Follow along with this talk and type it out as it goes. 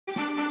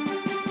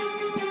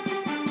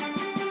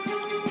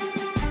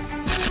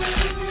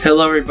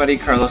Hello everybody,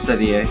 Carlos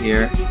Adia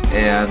here,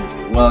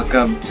 and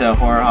welcome to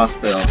Horror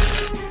Hospital.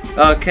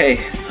 Okay,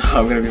 so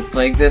I'm gonna be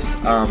playing this.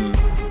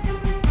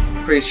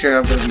 Pretty sure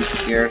I'm gonna be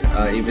scared,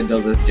 even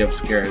though the jump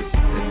scares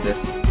in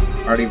this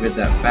aren't even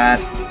that bad.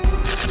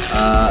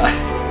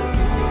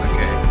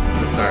 Okay,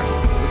 let's start.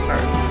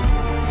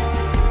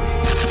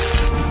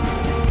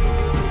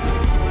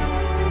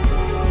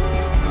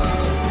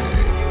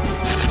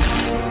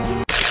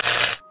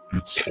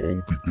 It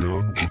all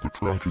began with a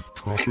tragic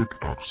traffic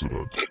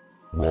accident.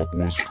 Rob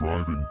was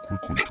driving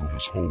quickly to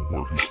his home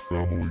where his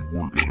family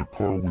were in a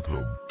car with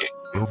him.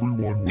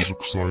 Everyone was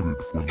excited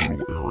for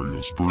little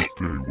Aria's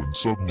birthday when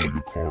suddenly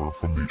a car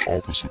from the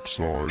opposite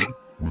side,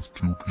 with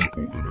two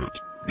people in it,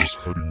 was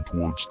heading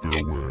towards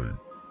their way.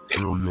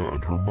 Aria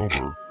and her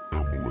mother,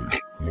 Emily,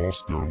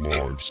 lost their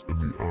lives in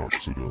the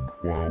accident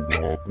while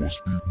Rob was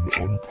beaten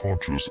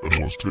unconscious and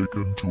was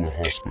taken to a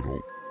hospital.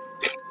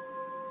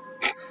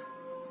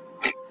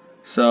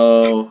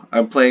 So,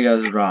 I'm playing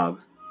as Rob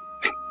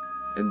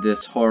in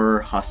this horror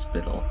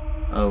hospital.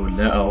 Oh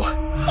no.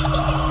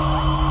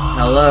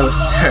 Hello,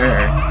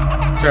 sir.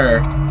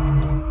 Sir.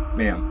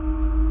 Ma'am.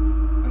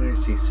 How did I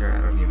see sir?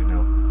 I don't even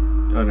know.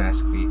 Don't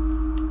ask me.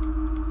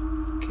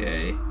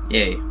 Okay.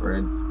 Yay, we're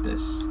in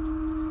this.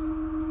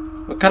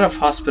 What kind of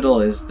hospital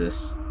is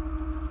this?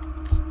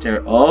 It's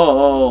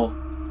oh!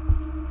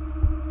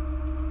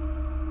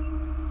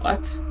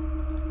 What?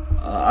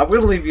 I'm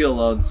gonna leave you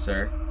alone,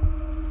 sir.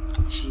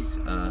 Jeez,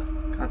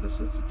 God, the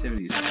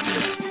sensitivity is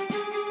weird.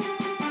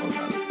 Hold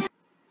on.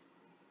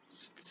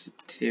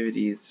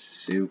 Sensitivity is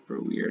super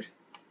weird.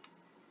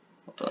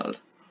 Hold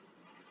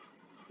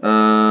on.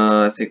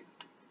 I think,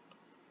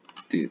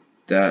 dude,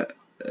 that,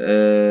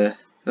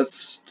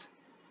 let's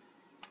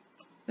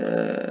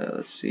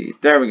see.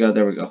 There we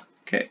go.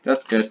 Okay,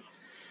 that's good.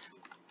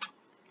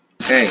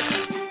 Okay,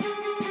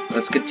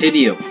 let's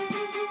continue.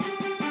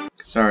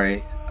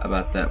 Sorry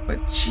about that, but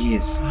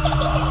jeez.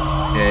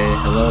 Okay,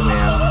 hello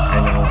ma'am, I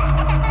know.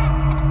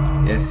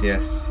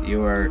 Yes,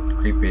 you are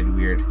creepy and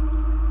weird.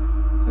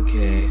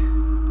 Okay.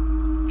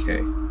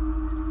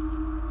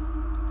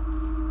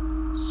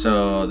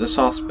 So, this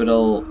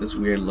hospital is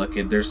weird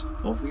looking. There's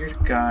a weird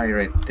guy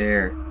right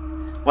there.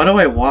 Why do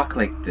I walk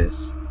like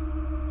this?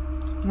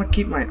 I'm gonna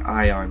keep my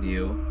eye on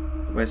you.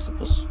 What am I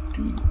supposed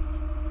to do?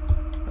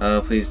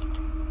 Please.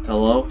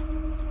 Hello?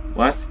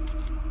 What?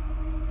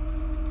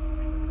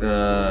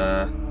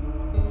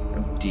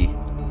 Empty.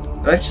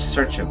 Did I just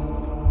search him?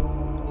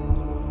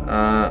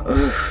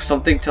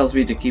 Something tells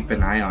me to keep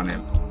an eye on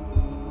him.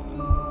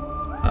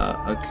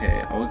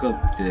 Okay, I will go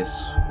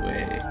this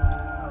way.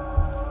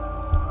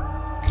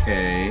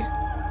 Okay,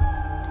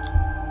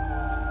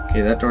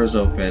 that door's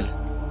open.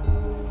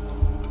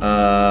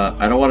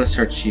 I don't want to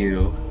search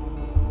you.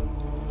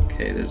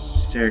 Okay, there's a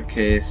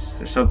staircase.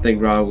 There's something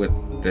wrong with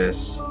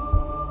this.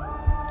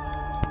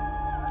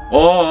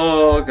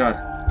 Oh, God.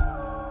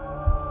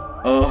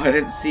 Oh, I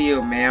didn't see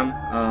you, ma'am.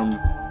 I'm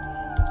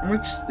gonna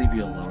just leave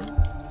you alone.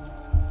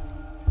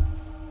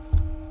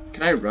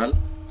 Can I run?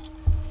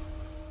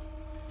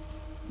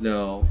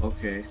 No,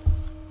 okay.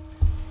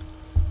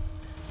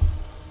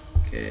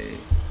 Okay.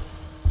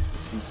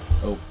 This is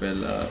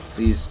open.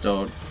 Please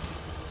don't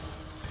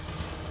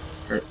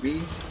hurt me.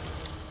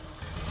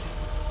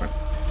 What?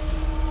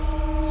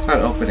 It's not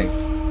opening.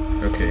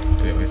 Okay,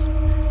 anyways.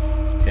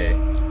 Okay,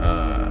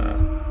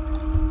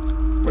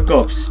 I'm gonna go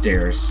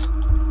upstairs.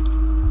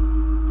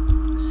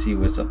 See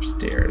what's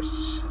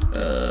upstairs.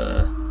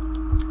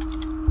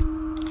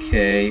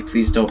 Okay,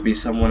 please don't be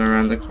someone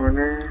around the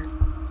corner.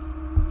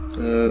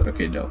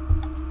 Okay, no.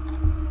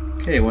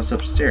 Okay, what's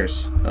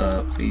upstairs?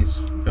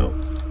 Please, no.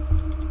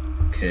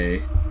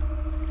 Okay.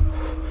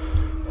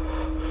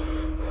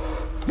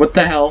 What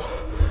the hell?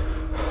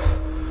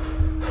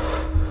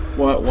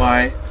 What,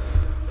 why?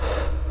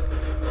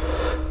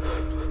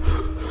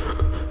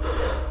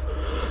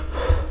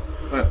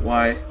 What,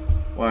 why?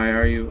 Why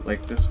are you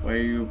like this? Why are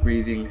you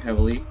breathing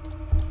heavily?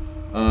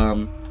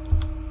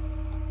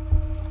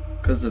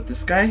 Because of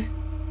this guy?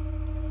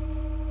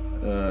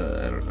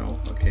 I don't know.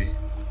 Okay.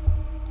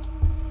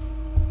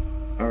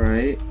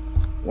 Alright.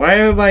 Why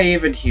am I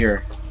even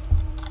here?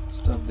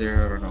 Stuff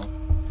there, I don't know.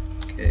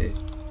 Okay.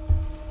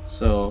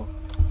 So,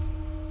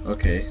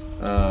 okay.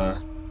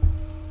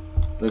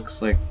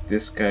 Looks like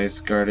this guy's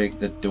guarding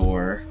the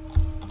door.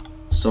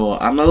 So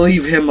I'm gonna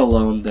leave him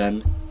alone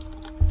then.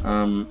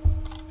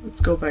 Let's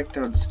go back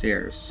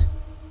downstairs.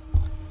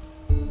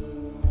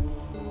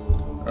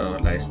 Oh,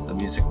 nice. The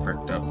music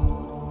perked up.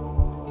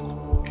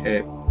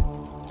 Okay.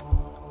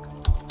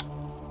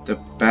 The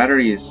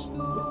battery is...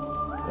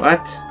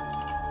 What?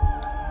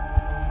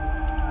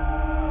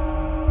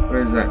 What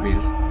does that mean?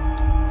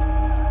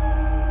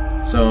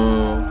 So...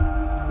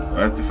 I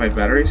have to find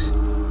batteries?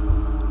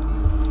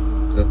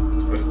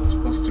 That's what it's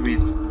supposed to mean?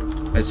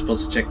 I'm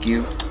supposed to check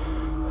you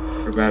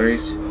for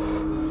batteries?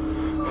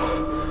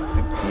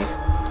 Empty.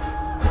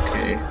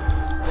 Okay.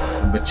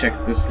 I'm gonna check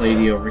this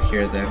lady over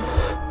here then.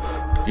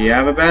 Do you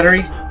have a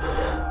battery?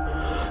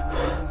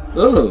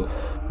 Ooh!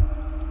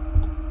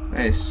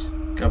 Nice.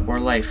 Got more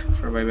life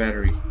for my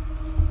battery.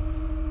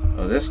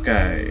 Oh, this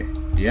guy.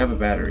 Do you have a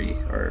battery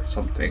or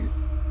something?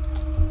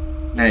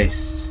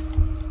 Nice.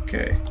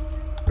 Okay.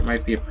 There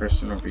might be a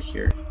person over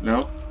here.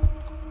 No?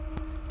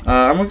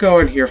 I'm gonna go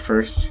in here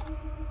first.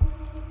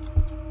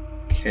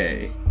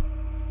 Okay.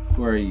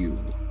 Who are you?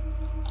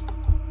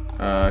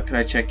 Can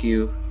I check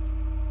you?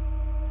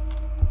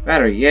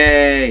 Battery,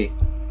 yay!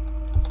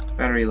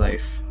 Battery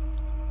life.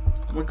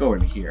 I'm gonna go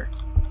in here.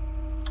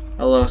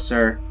 Hello,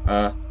 sir.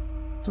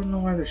 Don't know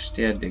why they're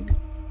standing.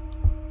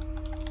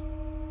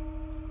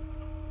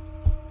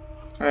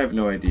 I have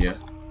no idea.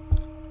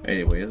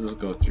 Anyway, let's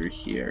go through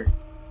here.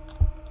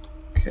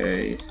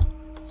 Okay,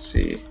 let's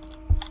see.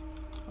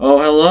 Oh,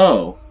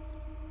 hello!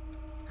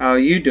 How are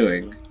you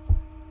doing?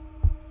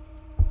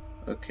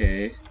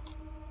 Okay.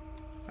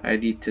 I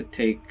need to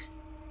take...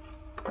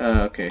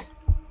 okay.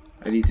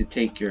 I need to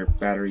take your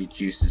battery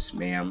juices,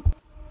 ma'am.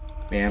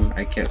 Ma'am,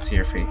 I can't see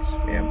your face,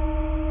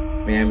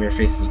 ma'am. Ma'am, your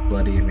face is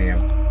bloody, ma'am.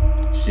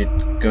 You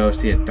should go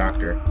see a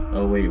doctor.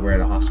 Oh wait, we're at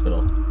a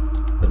hospital.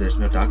 But there's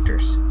no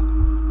doctors.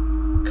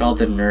 Call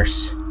the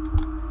nurse.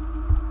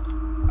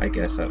 I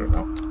guess, I don't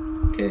know.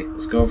 Okay,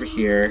 let's go over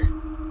here.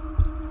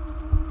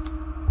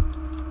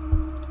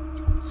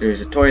 So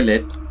there's a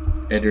toilet,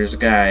 and there's a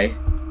guy.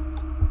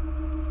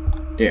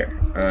 There.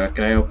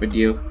 Can I open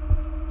you?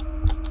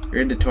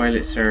 You're in the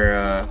toilet,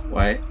 sir.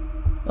 Why?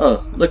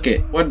 Oh, look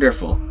it.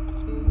 Wonderful.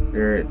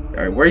 Alright,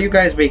 where are you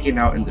guys making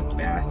out in the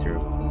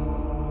bathroom?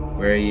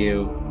 Where are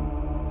you?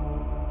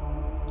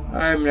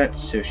 I'm not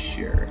so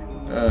sure.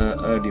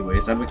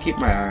 Anyways, I'm gonna keep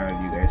my eye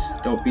on you guys.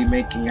 Don't be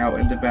making out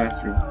in the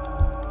bathroom.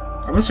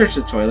 I'm gonna search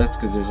the toilets,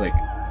 because there's like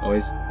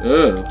always...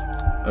 Oh,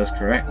 I was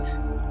correct.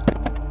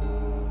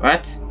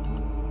 What?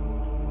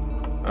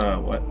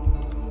 What?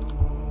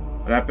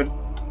 What happened?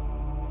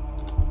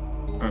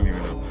 I don't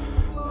even know.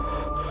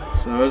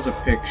 So there was a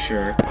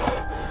picture.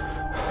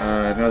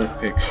 Another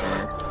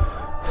picture.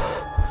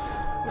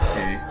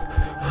 Okay.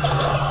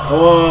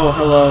 Oh,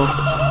 hello.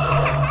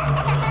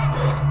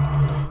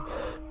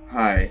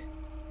 Hi.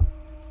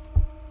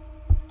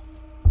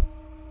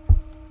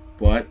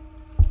 What?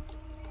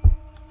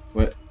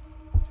 What?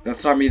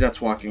 That's not me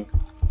that's walking.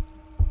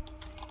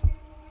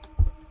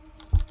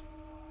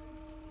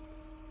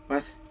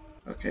 What?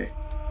 Okay.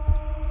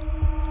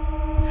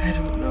 I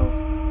don't know.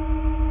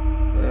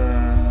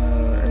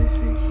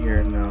 Anything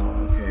here? No,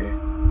 okay.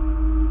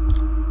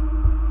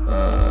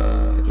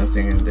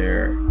 Nothing in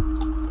there.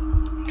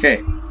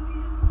 Okay.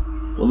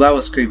 Well, that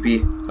was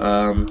creepy.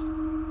 I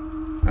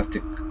have to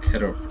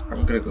head over.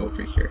 I'm gonna go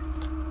over here.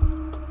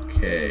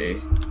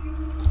 Okay.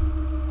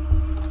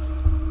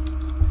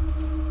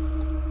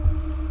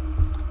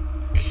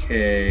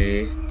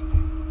 Okay.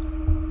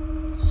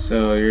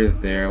 So you're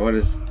there. What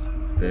is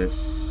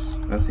this?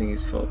 Nothing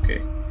useful.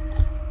 Okay.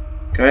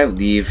 Can I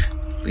leave,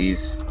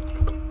 please?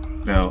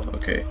 No.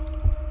 Okay.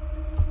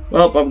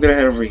 Well, I'm gonna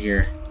head over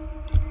here.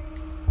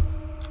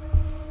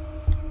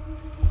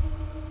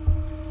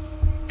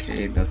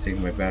 Okay,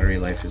 nothing. My battery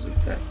life isn't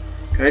that.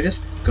 Can I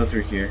just go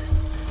through here?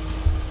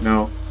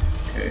 No.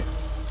 Okay.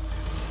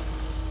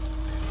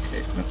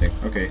 Okay, nothing.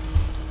 Okay.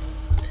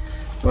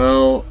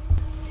 Well,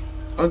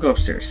 I'll go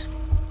upstairs.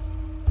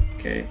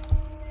 Okay.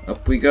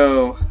 Up we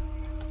go.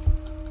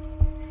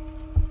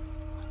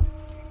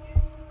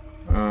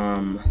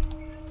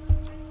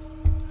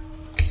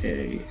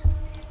 Okay.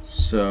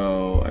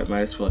 So I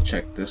might as well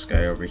check this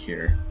guy over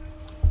here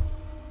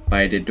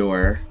by the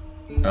door.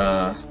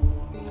 I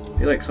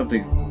feel like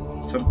something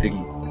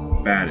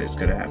bad is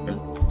gonna happen.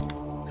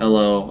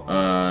 Hello.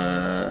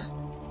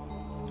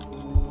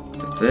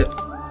 That's it?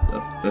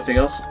 Nothing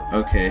else?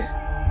 Okay.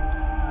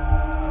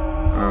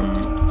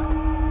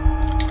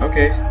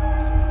 Okay.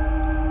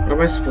 What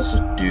am I supposed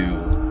to do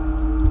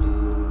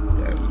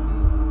then?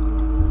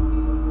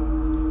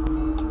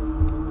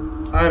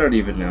 I don't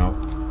even know.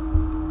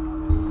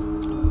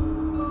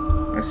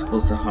 Am I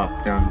supposed to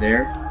hop down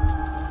there?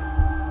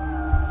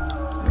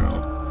 No.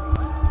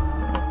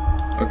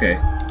 No. Okay.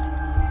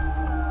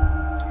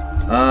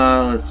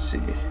 Let's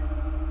see.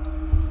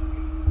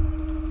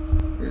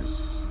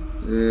 There's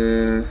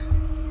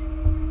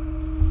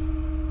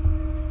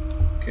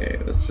okay,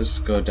 let's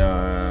just go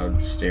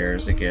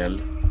downstairs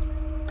again,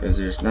 because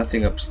there's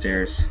nothing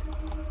upstairs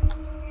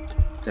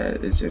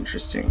that is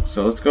interesting.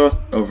 So let's go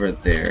over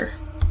there.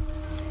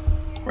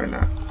 Why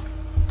not?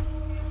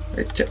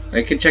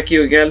 I can check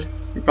you again.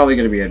 You're probably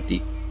gonna be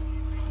empty.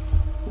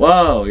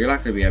 Whoa, you're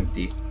not gonna be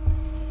empty.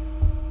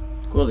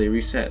 Cool, they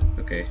reset.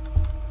 Okay.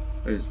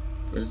 What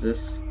is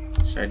this?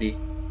 Shiny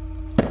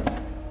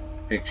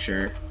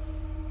picture.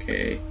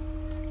 Okay.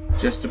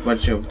 Just a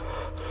bunch of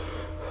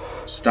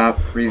stop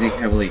breathing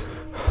heavily.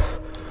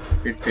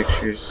 Weird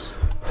pictures.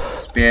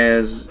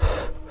 Spaz.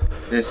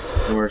 This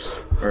doors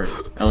or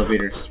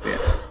elevator span.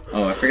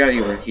 Oh, I forgot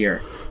you were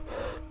here.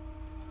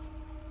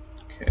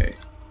 Okay.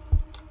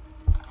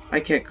 I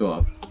can't go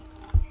up.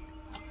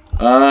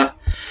 I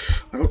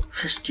don't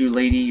trust you,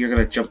 lady. You're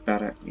gonna jump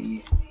out at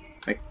me.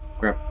 I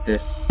grab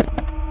this.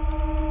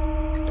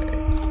 Okay.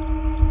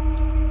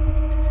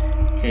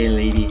 Okay,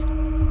 lady.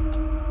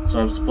 So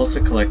I'm supposed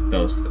to collect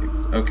those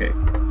things. Okay.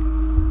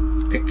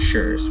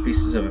 pictures,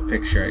 pieces of a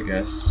picture, I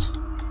guess.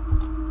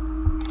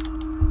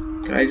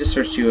 Can I just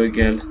search you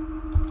again?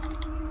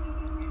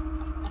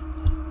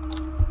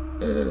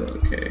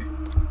 Okay.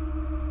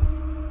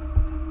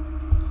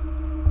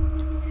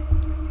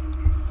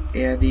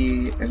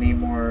 Any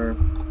more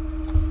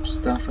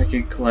stuff I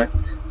can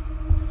collect?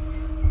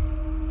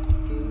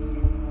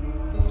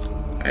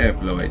 I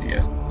have no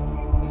idea.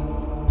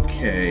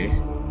 Okay.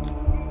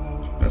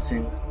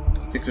 Nothing. I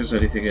don't think there's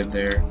anything in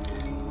there.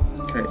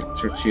 Can I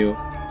search you?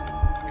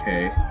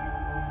 Okay.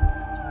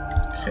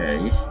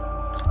 Okay.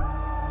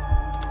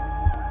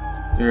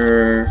 Is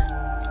there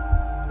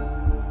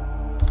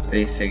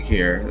anything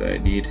here that I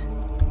need?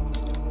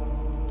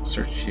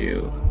 Search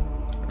you.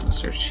 I'll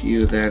search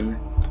you then.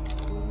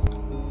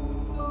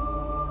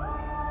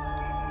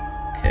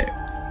 Okay.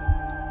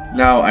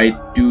 Now I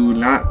do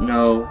not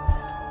know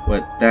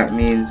what that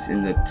means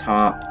in the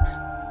top.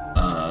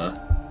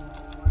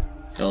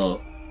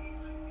 Hello.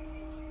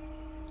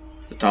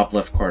 The top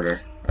left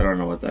corner. I don't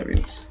know what that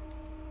means.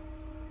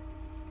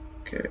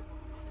 Okay.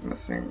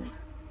 Nothing.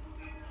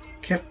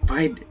 Can't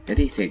find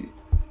anything.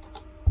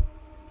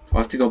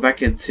 I'll have to go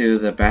back into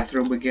the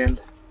bathroom again.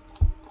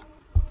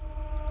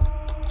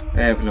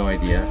 I have no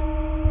idea.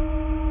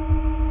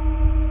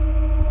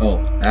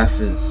 Oh,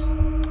 F is...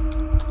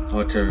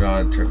 Oh, turn it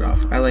on, turn it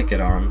off. I like it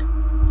on.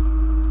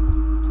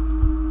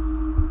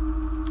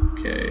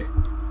 Okay.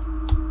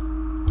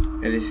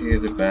 Anything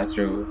in the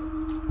bathroom?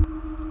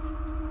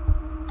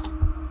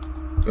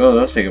 Oh,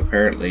 nothing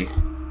apparently.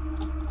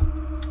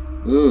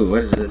 Ooh,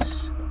 what is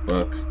this?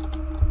 Book.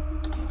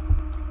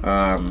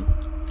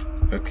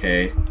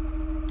 Okay.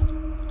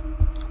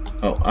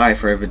 Oh, I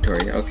for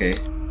inventory. Okay.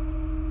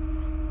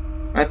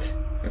 What?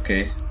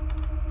 Okay.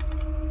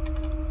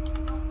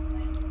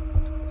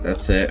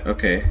 That's it.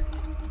 Okay.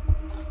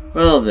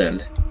 Well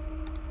then.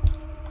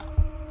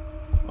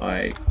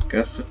 I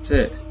guess that's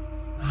it.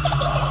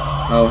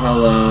 Oh,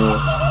 hello.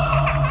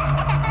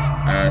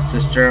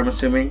 Sister, I'm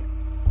assuming?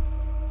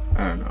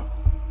 I don't know.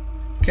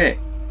 Okay.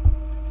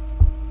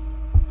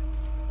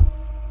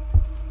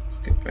 Let's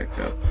get back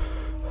up.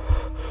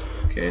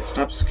 Okay,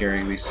 stop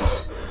scaring me,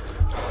 sis.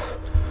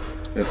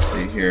 Let's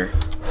see here.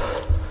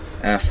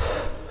 F.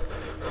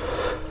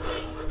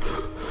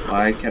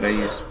 Why can't I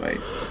use my...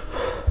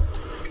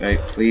 Can I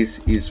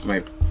please use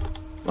my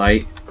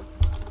light?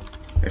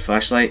 My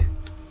flashlight?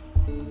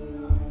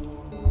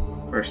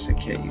 Of course I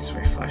can't use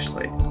my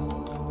flashlight.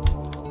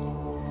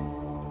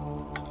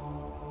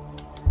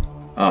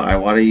 Oh, I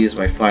want to use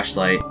my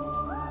flashlight.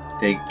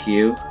 Thank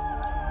you.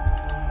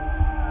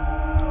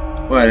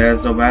 What, it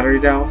has no battery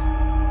now?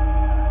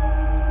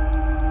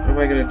 What am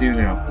I gonna do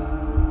now?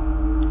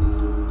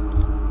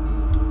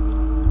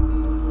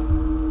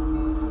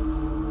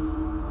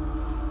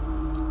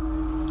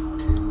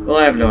 Well,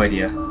 I have no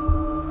idea.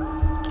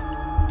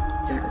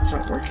 Yeah, it's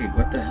not working.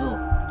 What the hell?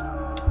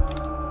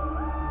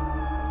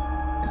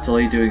 It's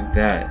only doing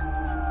that.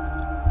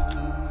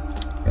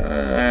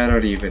 I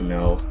don't even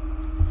know.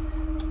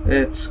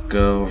 Let's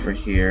go over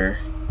here.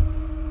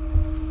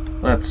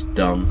 That's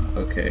dumb.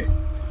 Okay.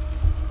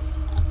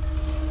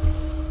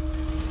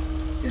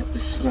 Yeah,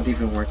 this is not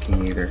even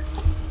working either.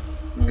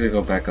 I'm gonna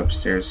go back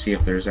upstairs, see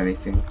if there's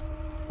anything.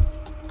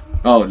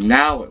 Oh,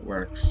 now it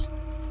works.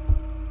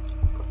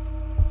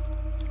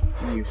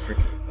 Oh, you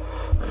freaking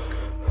fuck.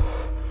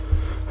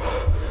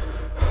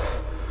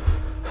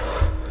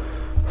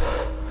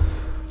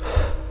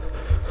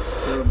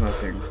 Still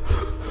nothing.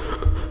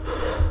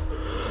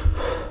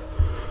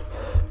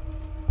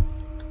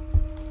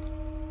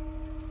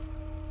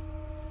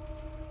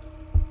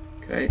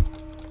 Okay.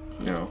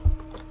 No.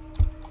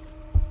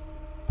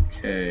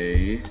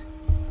 Okay.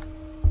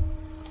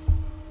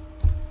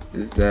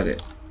 Is that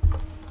it?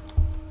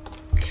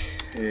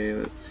 Okay,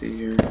 let's see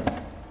here.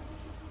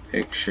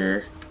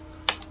 Picture.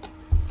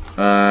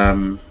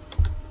 I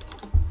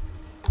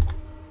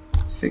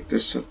think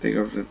there's something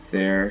over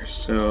there,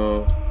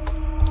 so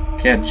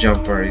can't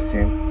jump or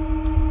anything.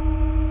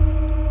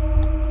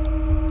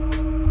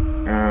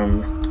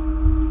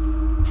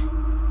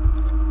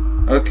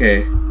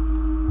 Okay.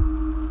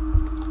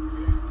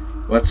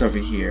 What's over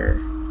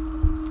here?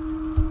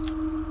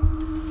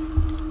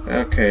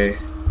 Okay,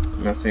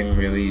 nothing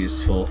really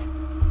useful.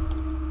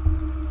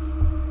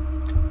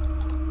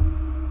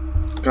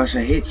 Gosh,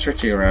 I hate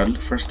searching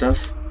around for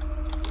stuff.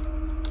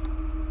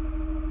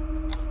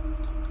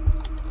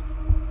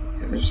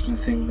 Yeah, there's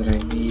nothing that I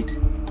need.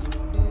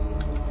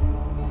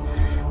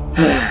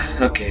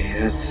 Okay,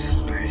 that's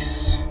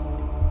nice.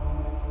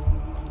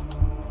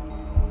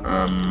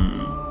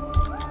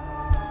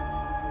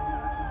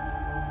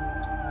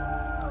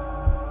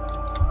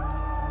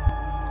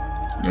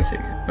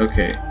 Nothing.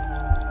 Okay.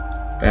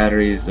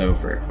 Battery is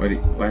over.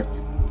 What?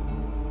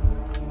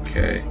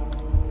 Okay.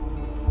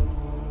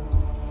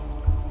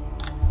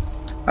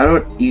 I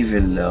don't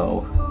even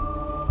know.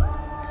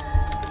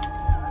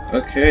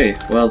 Okay,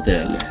 well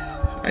then.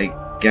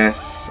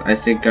 I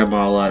think I'm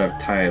all out of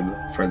time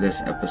for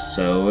this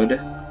episode.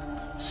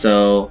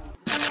 So,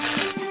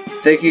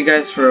 thank you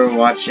guys for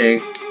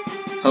watching.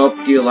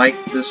 Hope you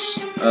like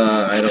this.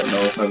 I don't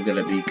know if I'm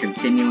gonna be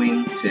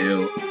continuing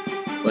to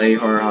play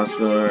Horror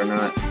Hospital or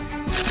not.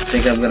 I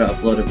think I'm gonna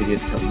upload a video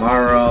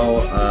tomorrow.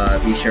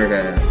 Be sure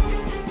to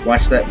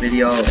watch that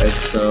video. And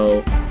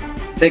so,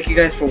 thank you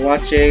guys for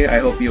watching. I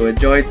hope you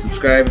enjoyed.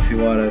 Subscribe if you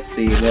want to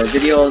see more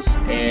videos,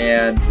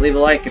 and leave a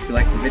like if you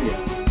like the video.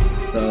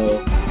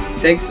 So,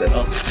 thanks, and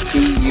I'll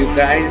see you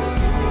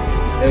guys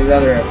in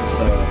another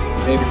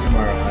episode. Maybe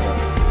tomorrow. I don't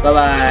know. Bye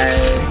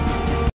bye.